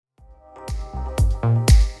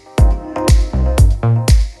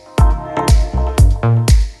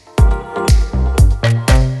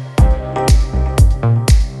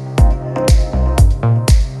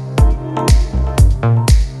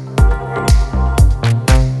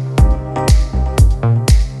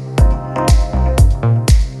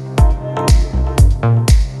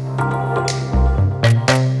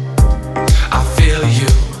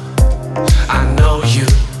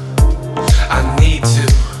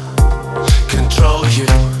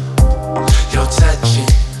You're touching,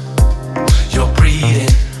 you're breathing.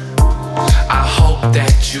 I hope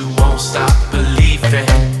that you won't stop believing.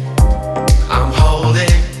 I'm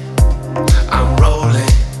holding, I'm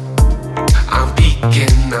rolling, I'm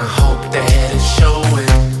peeking. I hope that it shows.